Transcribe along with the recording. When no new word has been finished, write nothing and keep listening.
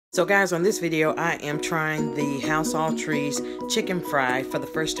So guys, on this video, I am trying the House Autrys Chicken Fry for the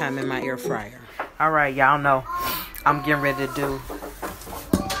first time in my air fryer. Alright, y'all know I'm getting ready to do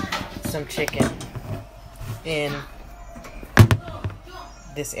some chicken in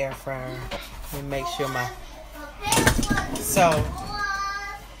this air fryer. Let me make sure my... So,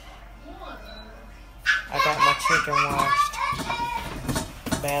 I got my chicken washed,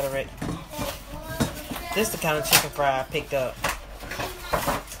 batter it. This is the kind of chicken fry I picked up.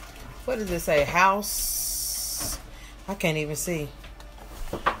 What does it say? House? I can't even see.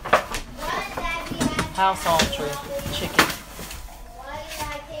 House Autrys Chicken.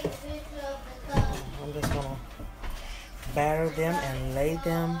 I'm just gonna batter them and lay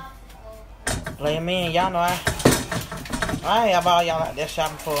them in. Y'all know I have all y'all out there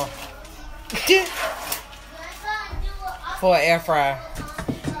shopping for an air fryer.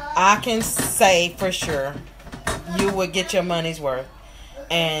 I can say for sure you will get your money's worth.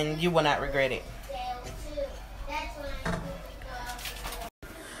 And you will not regret it.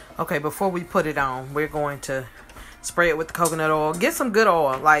 Okay, before we put it on, we're going to spray it with the coconut oil. Get some good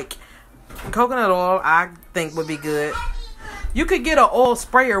oil. Like, coconut oil, I think would be good. You could get an oil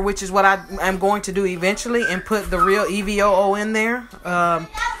sprayer, which is what I'm going to do eventually, and put the real EVOO in there.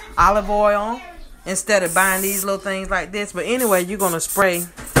 Olive oil, instead of buying these little things like this. But anyway, you're going to spray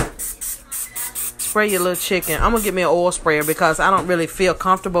your little chicken. I'm gonna get me an oil sprayer because I don't really feel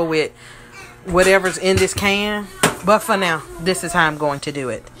comfortable with whatever's in this can, but for now this is how I'm going to do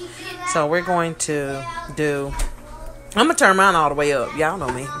it. So we're going to do, I'm gonna turn mine all the way up. Y'all know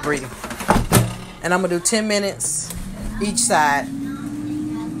me, greedy. And I'm gonna do 10 minutes each side.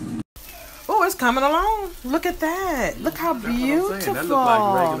 Oh, it's coming along. Look at that. Look how beautiful. That looks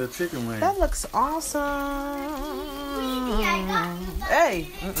like regular chicken wings. That looks awesome. Hey.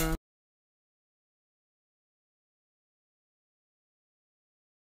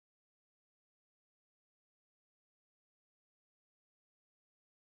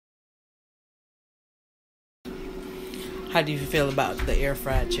 How do you feel about the air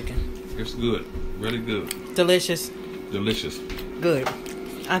fried chicken? It's good. Really good. Delicious? Delicious. Good.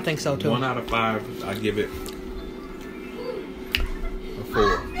 I think so too. 1 out of 5. I give it a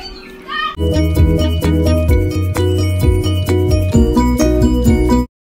 4.